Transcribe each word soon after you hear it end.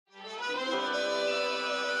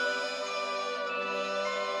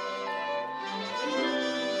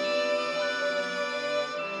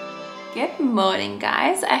Good morning,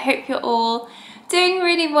 guys. I hope you're all doing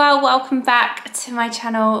really well. Welcome back to my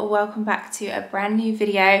channel. Welcome back to a brand new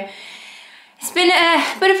video. It's been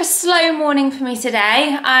a bit of a slow morning for me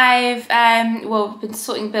today. I've been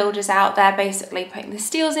sorting builders out there, basically putting the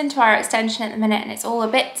steels into our extension at the minute, and it's all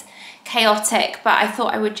a bit chaotic, but I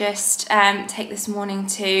thought I would just take this morning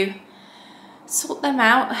to sort them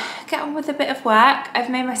out, get on with a bit of work. I've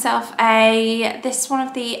made myself this one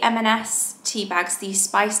of the M&S tea bags, the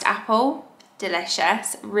spiced apple.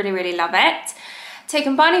 Delicious, really love it.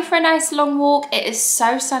 Taken Barney for a nice long walk. It is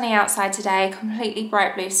so sunny outside today, completely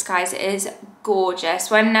bright blue skies. It is gorgeous.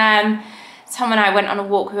 When Tom and I went on a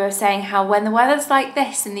walk, we were saying how when the weather's like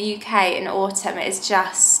this in the UK in autumn, it is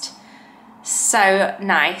just so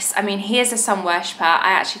nice. I mean, he is a sun worshipper.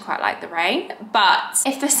 I actually quite like the rain, but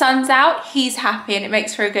if the sun's out, he's happy and it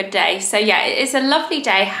makes for a good day. So yeah, it is a lovely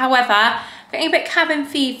day. However, getting a bit cabin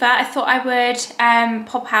fever. I thought I would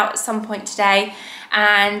pop out at some point today,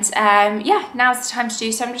 and yeah, now's the time to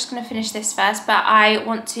do so. I'm just going to finish this first, but I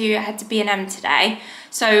want to head to B&M today,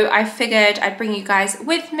 so I figured I'd bring you guys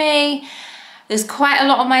with me. There's quite a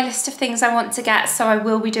lot on my list of things I want to get, so I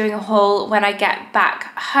will be doing a haul when I get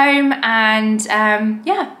back home, and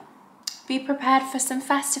yeah, be prepared for some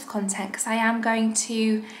festive content, because I am going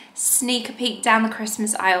to sneak a peek down the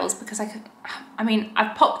Christmas aisles, because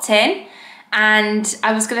I've popped in, and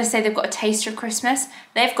I was gonna say they've got a taster of Christmas.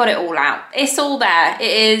 They've got it all out. It's all there.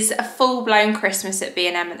 It is a full-blown Christmas at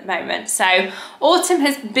B&M at the moment. So autumn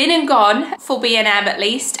has been and gone for B&M at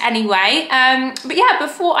least anyway. But yeah,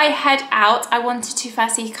 before I head out, I wanted to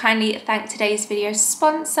firstly kindly thank today's video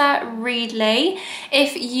sponsor, Readly.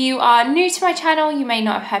 If you are new to my channel, you may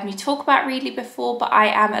not have heard me talk about Readly before, but I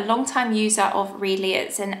am a long-time user of Readly.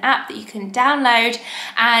 It's an app that you can download,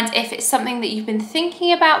 and if it's something that you've been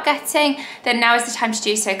thinking about getting, then now is the time to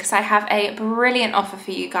do so, because I have a brilliant offer for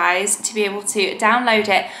you guys to be able to download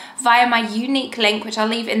it via my unique link, which I'll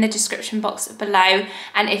leave in the description box below.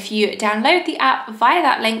 And if you download the app via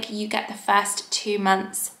that link, you get the first 2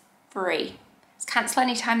 months free. Cancel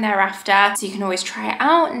anytime thereafter, so you can always try it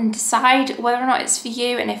out and decide whether or not it's for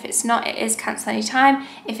you, and if it's not, it is cancel anytime.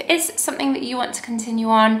 If it is something that you want to continue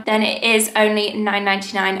on, then it is only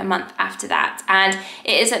 $9.99 a month after that, and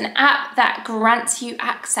it is an app that grants you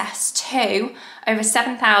access to over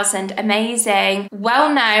 7,000 amazing,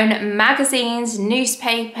 well-known magazines,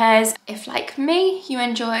 newspapers. If, like me, you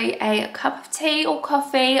enjoy a cup of tea or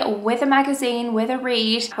coffee with a magazine, with a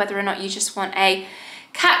read, whether or not you just want a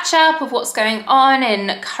catch up of what's going on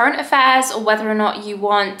in current affairs, or whether or not you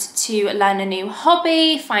want to learn a new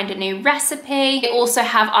hobby, find a new recipe. They also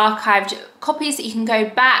have archived copies that you can go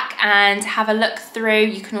back and have a look through.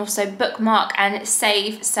 You can also bookmark and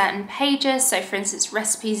save certain pages. So for instance,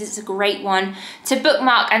 recipes is a great one to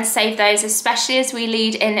bookmark and save those, especially as we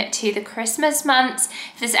lead into the Christmas months.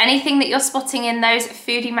 If there's anything that you're spotting in those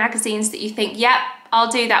foodie magazines that you think, yep, I'll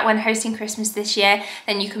do that when hosting Christmas this year,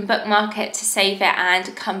 then you can bookmark it to save it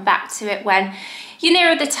and come back to it when you're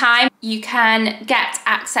nearer the time. You can get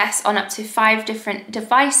access on up to 5 different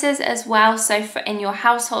devices as well. So for in your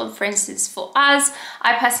household, for instance, for us,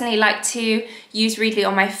 I personally like to use Readly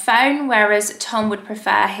on my phone, whereas Tom would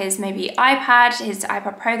prefer his maybe iPad, his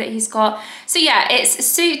iPad Pro that he's got. So yeah, it's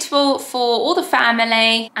suitable for all the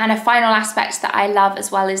family. And a final aspect that I love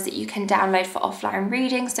as well is that you can download for offline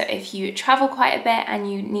reading. So if you travel quite a bit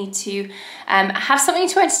and you need to have something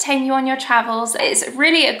to entertain you on your travels, it's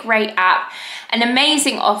really a great app. An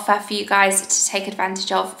amazing offer for you guys to take advantage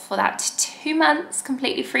of for that 2 months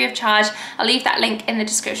completely free of charge. I'll leave that link in the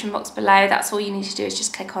description box below. That's all you need to do is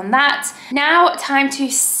just click on that. Now time to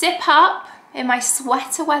sip up in my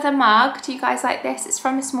sweater weather mug. Do you guys like this? It's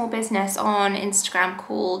from a small business on Instagram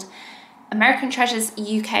called American Treasures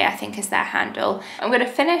UK, I think is their handle. I'm going to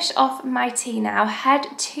finish off my tea now, head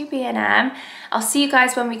to B&M. I'll see you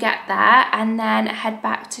guys when we get there, and then head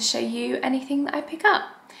back to show you anything that I pick up.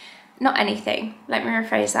 Not anything, let me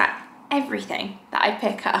rephrase that. Everything that I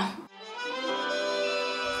pick up.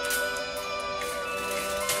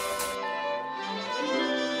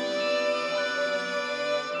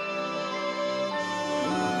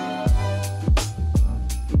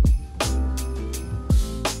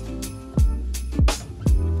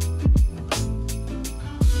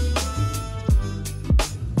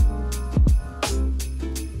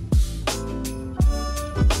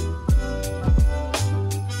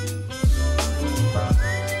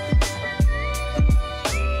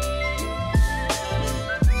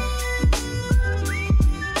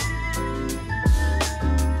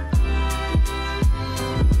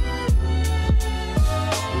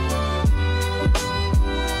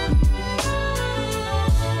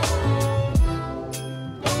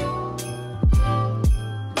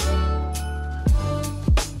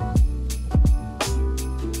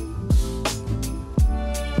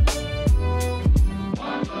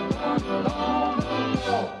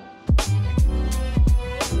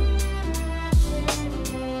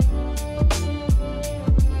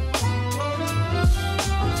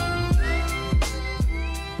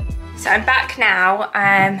 So I'm back now.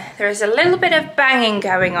 There is a little bit of banging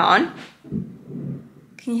going on.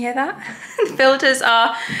 Can you hear that? The builders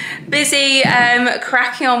are busy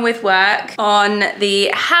cracking on with work on the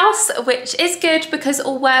house, which is good because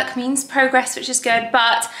all work means progress, which is good.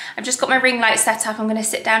 But I've just got my ring light set up. I'm going to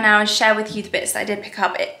sit down now and share with you the bits that I did pick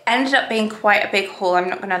up. It ended up being quite a big haul, I'm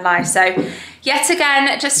not going to lie. So yet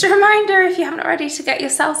again, just a reminder, if you haven't already, to get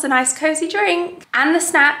yourselves a nice cozy drink and the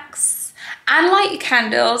snacks and light your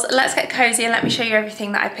candles. Let's get cozy and let me show you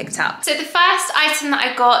everything that I picked up. So the first item that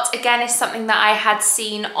I got, again, is something that I had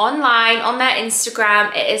seen online on their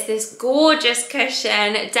Instagram. It is this gorgeous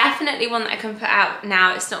cushion, definitely one that I can put out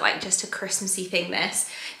now. It's not like just a Christmassy thing, this.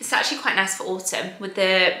 It's actually quite nice for autumn with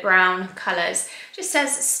the brown colours. Just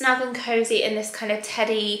says snug and cozy in this kind of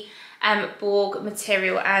teddy borg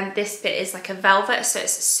material, and this bit is like a velvet, so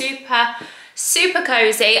it's super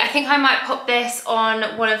cozy. I think I might pop this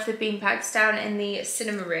on one of the beanbags down in the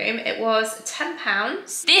cinema room. It was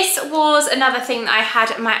 £10. This was another thing that I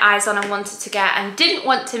had my eyes on and wanted to get and didn't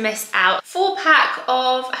want to miss out. 4-pack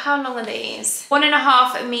of, how long are these?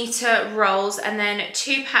 1.5 meter rolls, and then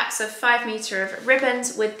 2 packs of 5 meter of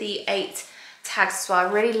ribbons with the 8 tags as well.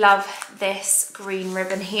 I really love this green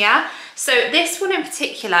ribbon here. So this one in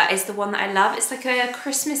particular is the one that I love. It's like a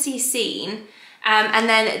Christmassy scene. And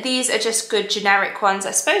then these are just good generic ones.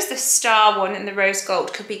 I suppose the star one and the rose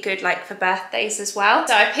gold could be good like for birthdays as well.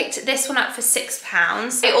 So I picked this one up for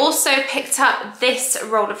 £6. I also picked up this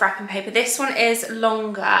roll of wrapping paper. This one is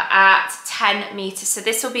longer at 10 meters. So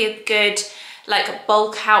this will be a good like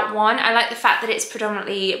bulk out one. I like the fact that it's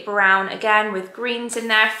predominantly brown again with greens in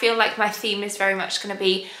there. I feel like my theme is very much going to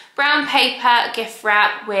be brown paper gift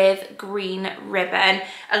wrap with green ribbon,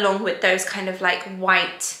 along with those kind of like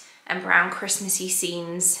white and brown Christmassy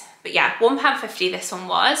scenes. But yeah, £1.50 this one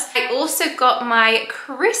was. I also got my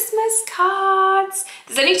Christmas cards.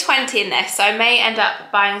 There's only 20 in this, so I may end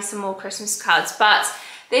up buying some more Christmas cards, but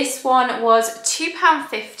this one was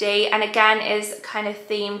 £2.50, and again is kind of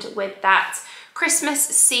themed with that Christmas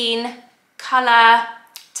scene colour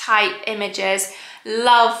type images.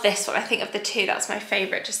 Love this one. I think of the two, that's my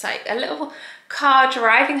favourite. Just like a little car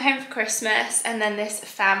driving home for Christmas, and then this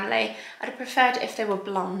family. I'd have preferred if they were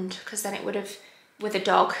blonde, because then it would have, with a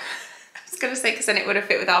dog. I was going to say, because then it would have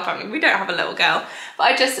fit with our family. We don't have a little girl, but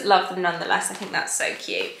I just love them nonetheless. I think that's so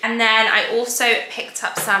cute. And then I also picked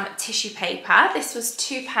up some tissue paper. This was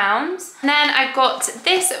 £2. And then I got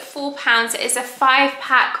this at £4. It is a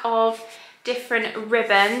 5-pack of different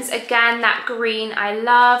ribbons. Again, that green I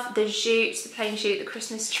love. The jute, the plain jute, the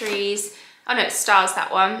Christmas trees. Oh no, it's stars,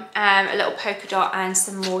 that one. A little polka dot and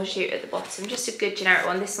some more jute at the bottom. Just a good generic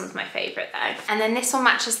one. This one's my favourite though. And then this one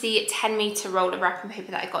matches the 10 meter roll of wrapping paper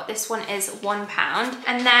that I got. This one is £1.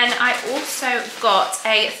 And then I also got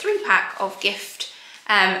a 3-pack of gift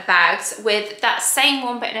bags with that same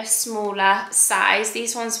one but in a smaller size.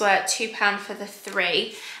 These ones were £2 for the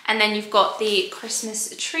 3. And then you've got the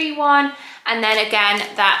Christmas tree one, and then again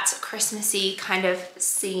that Christmassy kind of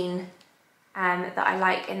scene that I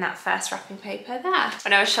like in that first wrapping paper there.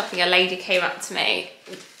 When I was shopping, a lady came up to me,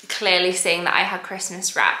 clearly seeing that I had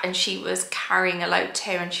Christmas wrap, and she was carrying a load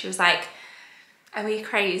too, and she was like, "Are we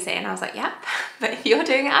crazy?" And I was like, "Yep, but if you're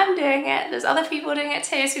doing it, I'm doing it. There's other people doing it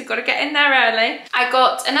too, so we've got to get in there early." I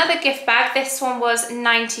got another gift bag. This one was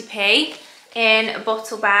 90p in a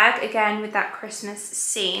bottle bag, again with that Christmas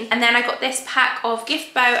scene. And then I got this pack of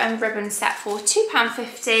gift bow and ribbon set for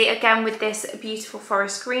 £2.50, again with this beautiful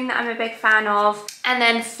forest green that I'm a big fan of. And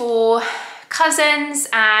then for cousins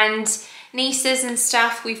and nieces and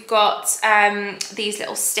stuff, we've got these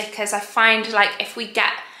little stickers. I find like if we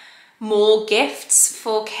get more gifts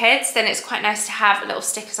for kids, then it's quite nice to have little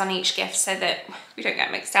stickers on each gift so that we don't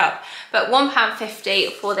get mixed up. But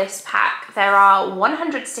 £1.50 for this pack. There are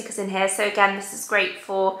 100 stickers in here, so again, this is great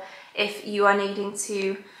for if you are needing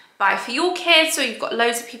to buy for your kids, or you've got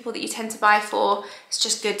loads of people that you tend to buy for. It's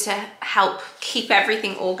just good to help keep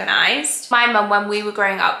everything organized. My mum, when we were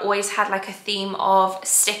growing up, always had like a theme of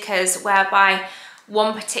stickers whereby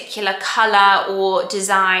one particular colour or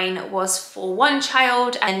design was for one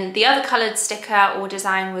child and the other coloured sticker or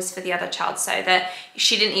design was for the other child, so that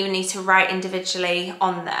she didn't even need to write individually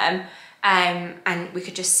on them, and we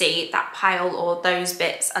could just see that pile or those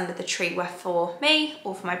bits under the tree were for me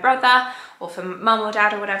or for my brother or for mum or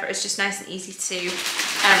dad or whatever. It's just nice and easy to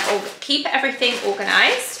keep everything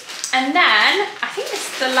organised. And then I think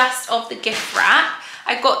this is the last of the gift wrap.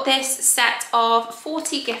 I got this set of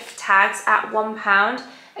 40 gift tags at £1,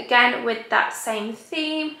 again with that same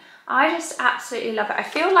theme. I just absolutely love it. I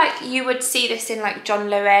feel like you would see this in like John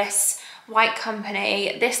Lewis, White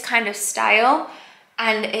Company, this kind of style.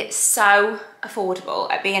 and it's so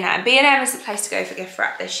affordable at B&M. B&M is the place to go for gift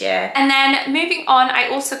wrap this year. And then moving on, I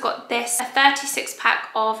also got this, a 36 pack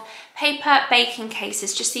of paper baking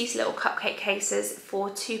cases, just these little cupcake cases for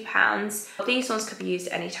 £2. These ones could be used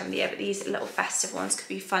at any time of the year, but these little festive ones could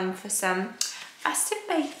be fun for some festive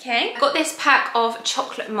baking. I got this pack of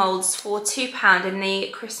chocolate molds for £2 in the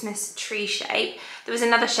Christmas tree shape. There was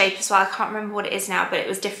another shape as well, I can't remember what it is now, but it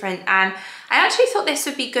was different. And I actually thought this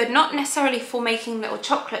would be good, not necessarily for making little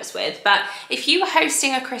chocolates with, but if you were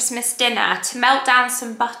hosting a Christmas dinner, to melt down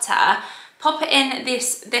some butter, pop it in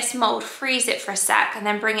this mold, freeze it for a sec, and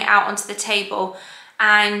then bring it out onto the table.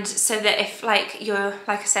 And so that if like you're,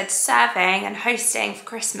 like I said, serving and hosting for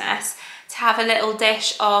Christmas, to have a little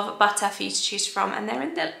dish of butter for you to choose from, and they're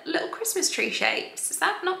in the little Christmas tree shapes. Is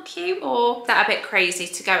that not cute, or is that a bit crazy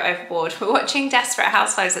to go overboard? We're watching Desperate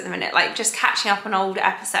Housewives at the minute, like just catching up on old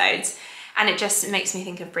episodes, and it just makes me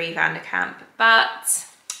think of Brie Vanderkamp, but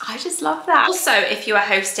I just love that. Also, if you are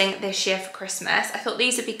hosting this year for Christmas, I thought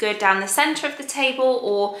these would be good down the center of the table,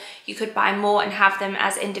 or you could buy more and have them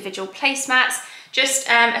as individual placemats. Just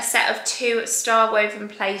a set of 2 star woven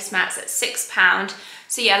placemats at £6.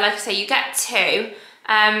 So yeah, like I say, you get 2.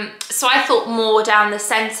 So I thought more down the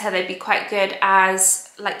center, they'd be quite good as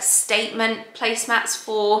like statement placemats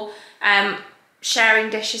for sharing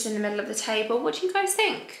dishes in the middle of the table. What do you guys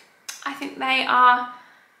think? I think they are,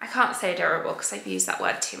 I can't say adorable because I've used that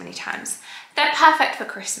word too many times. They're perfect for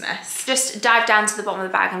Christmas. Just dived down to the bottom of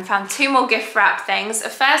the bag and found 2 more gift wrap things.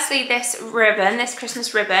 Firstly, this ribbon, this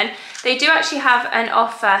Christmas ribbon. They do actually have an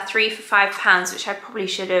offer, 3 for £5, which I probably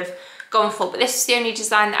should have gone for, but this is the only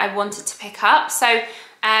design that I wanted to pick up. So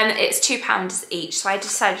it's £2 each. So I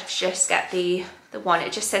decided to just get the one.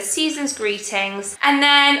 It just says Season's Greetings. And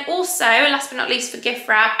then also, last but not least for gift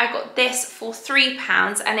wrap, I got this for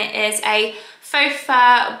 £3, and it is a faux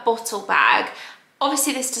fur bottle bag.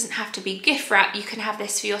 Obviously this doesn't have to be gift wrap, you can have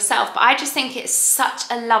this for yourself, but I just think it's such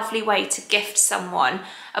a lovely way to gift someone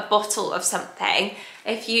a bottle of something.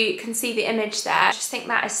 If you can see the image there, I just think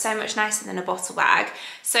that is so much nicer than a bottle bag.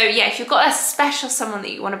 So yeah, if you've got a special someone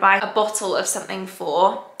that you want to buy a bottle of something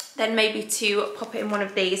for, then maybe to pop it in one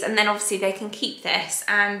of these, and then obviously they can keep this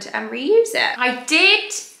and reuse it. I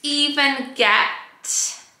did even get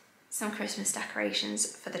some Christmas decorations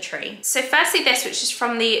for the tree. So firstly this, which is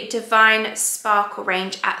from the Divine Sparkle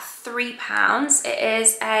range at £3. It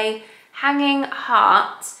is a hanging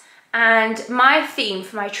heart, and my theme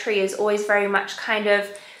for my tree is always very much kind of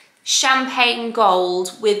champagne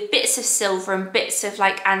gold with bits of silver and bits of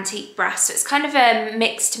like antique brass. So it's kind of a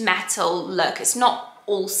mixed metal look. It's not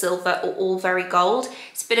all silver or all very gold.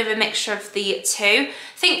 It's a bit of a mixture of the two.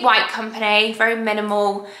 Think White Company, very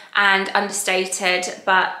minimal and understated,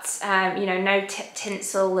 but you know, no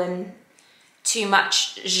tinsel and too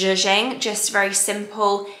much zhuzhing, just very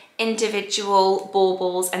simple individual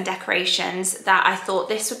baubles and decorations that I thought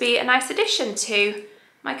this would be a nice addition to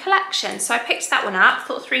my collection. So I picked that one up,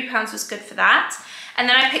 thought £3 was good for that. And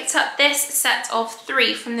then I picked up this set of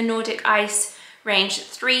 3 from the Nordic Ice range,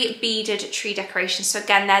 3 beaded tree decorations. So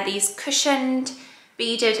again, they're these cushioned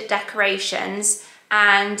beaded decorations,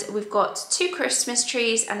 and we've got 2 Christmas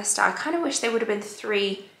trees and a star. I kind of wish they would have been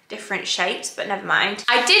 3 different shapes, but never mind.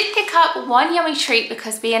 I did pick up one yummy treat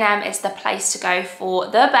because B&M is the place to go for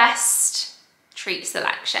the best treat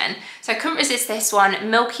selection. So I couldn't resist this one,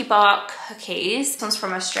 Milky Bar cookies. This one's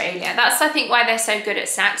from Australia. That's, I think, why they're so good at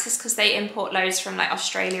snacks, is because they import loads from like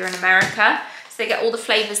Australia and America. So they get all the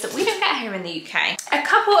flavours that we don't get here in the UK. A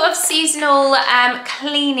couple of seasonal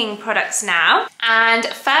cleaning products now. And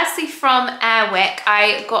firstly from Airwick,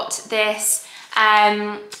 I got this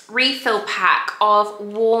refill pack of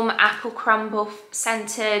warm apple crumble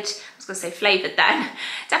scented, I was gonna say flavoured then,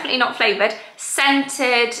 definitely not flavoured,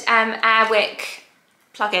 scented Airwick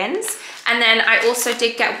plugins. And then I also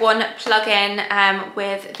did get one plug-in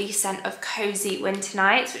with the scent of Cozy Winter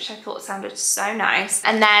Nights, which I thought sounded so nice.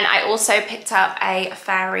 And then I also picked up a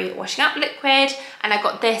fairy washing up liquid, and I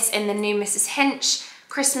got this in the new Mrs. Hinch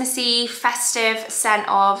Christmassy festive scent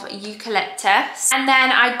of eucalyptus. And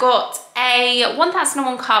then I got a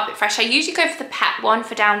 1001 Carpet Fresh. I usually go for the pet one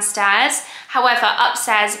for downstairs. However,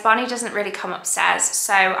 upstairs, Bonnie doesn't really come upstairs,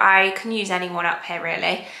 so I can use anyone up here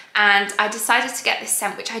really. And I decided to get this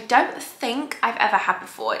scent, which I don't think I've ever had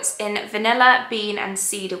before. It's in vanilla, bean and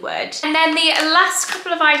cedarwood. And then the last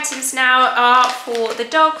couple of items now are for the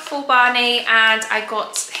dog, for Barney, and I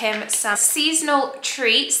got him some seasonal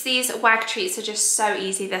treats. These wag treats are just so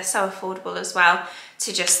easy. They're so affordable as well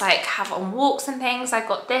to just like have on walks and things. I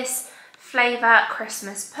got this flavour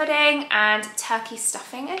Christmas pudding and turkey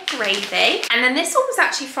stuffing and gravy. And then this one was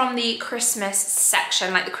actually from the Christmas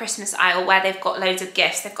section, like the Christmas aisle, where they've got loads of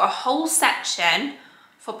gifts. They've got a whole section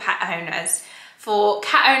for pet owners. For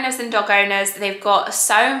cat owners and dog owners, they've got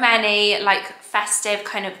so many like festive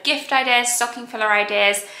kind of gift ideas, stocking filler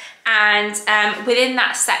ideas. And within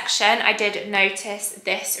that section, I did notice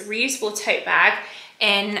this reusable tote bag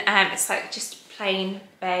in, it's like just plain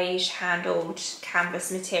beige handled canvas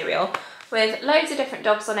material with loads of different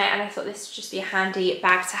dogs on it, and I thought this would just be a handy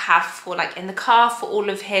bag to have for like in the car for all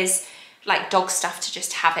of his like dog stuff, to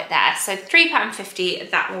just have it there. So £3.50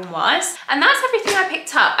 that one was. And that's everything I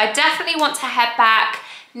picked up. I definitely want to head back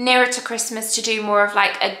nearer to Christmas to do more of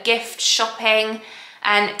like a gift shopping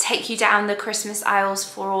and take you down the Christmas aisles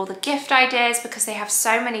for all the gift ideas, because they have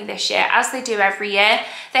so many this year, as they do every year.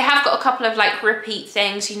 They have got a couple of like repeat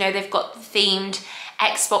things, you know, they've got the themed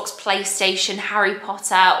Xbox, PlayStation, Harry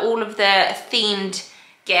Potter, all of the themed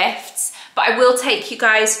gifts. But I will take you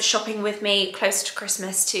guys shopping with me closer to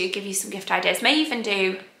Christmas to give you some gift ideas. May even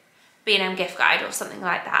do B&M gift guide or something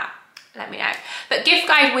like that. Let me know. But gift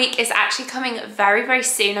guide week is actually coming very, very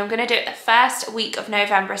soon. I'm going to do it the first week of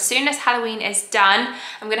November. As soon as Halloween is done,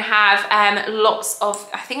 I'm going to have lots of,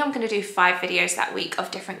 I think I'm going to do 5 videos that week of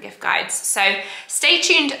different gift guides. So stay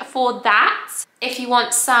tuned for that. If you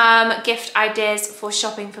want some gift ideas for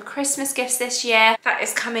shopping for Christmas gifts this year, that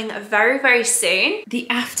is coming very, very soon. The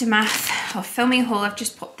aftermath of filming haul, I've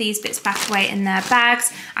just put these bits back away in their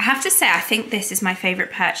bags. I have to say, I think this is my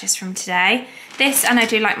favorite purchase from today. This, and I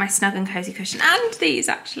do like my Snug and Cozy cushion, and these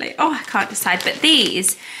actually. Oh, I can't decide, but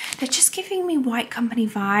these, they're just giving me White Company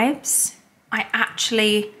vibes. I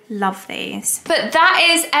actually love these. But that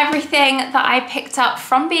is everything that I picked up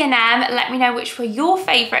from B&M. Let me know which were your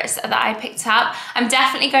favorites that I picked up. I'm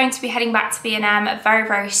definitely going to be heading back to B&M very,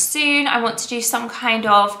 very soon. I want to do some kind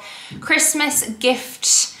of Christmas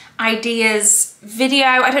gift ideas video.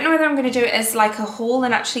 I don't know whether I'm going to do it as like a haul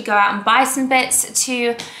and actually go out and buy some bits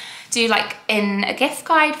to do like in a gift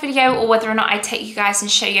guide video, or whether or not I take you guys and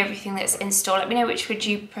show you everything that's in store. Let me know which would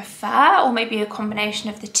you prefer, or maybe a combination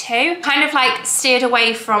of the two. Kind of like steered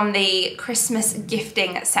away from the Christmas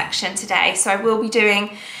gifting section today, so I will be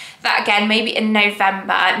doing that again maybe in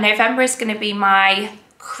November. November is going to be my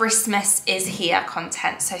Christmas is here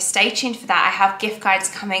content, so stay tuned for that. I have gift guides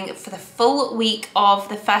coming for the full week of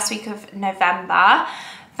the first week of November.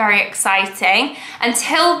 Very exciting.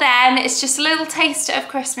 Until then, it's just a little taster of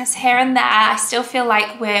Christmas here and there. I still feel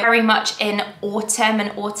like we're very much in autumn,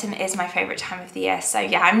 and autumn is my favorite time of the year. So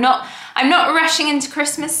yeah, I'm not rushing into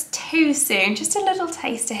Christmas too soon, just a little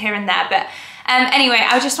taster here and there. But anyway,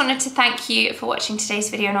 I just wanted to thank you for watching today's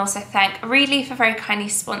video, and also thank Readly for very kindly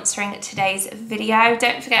sponsoring today's video.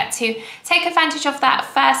 Don't forget to take advantage of that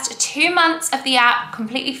first 2 months of the app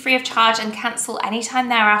completely free of charge, and cancel anytime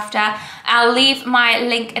thereafter. I'll leave my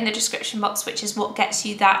link in the description box, which is what gets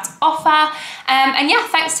you that offer. And yeah,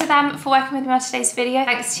 thanks to them for working with me on today's video.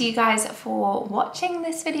 Thanks to you guys for watching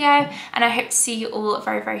this video, and I hope to see you all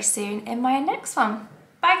very, very soon in my next one.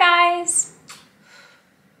 Bye guys.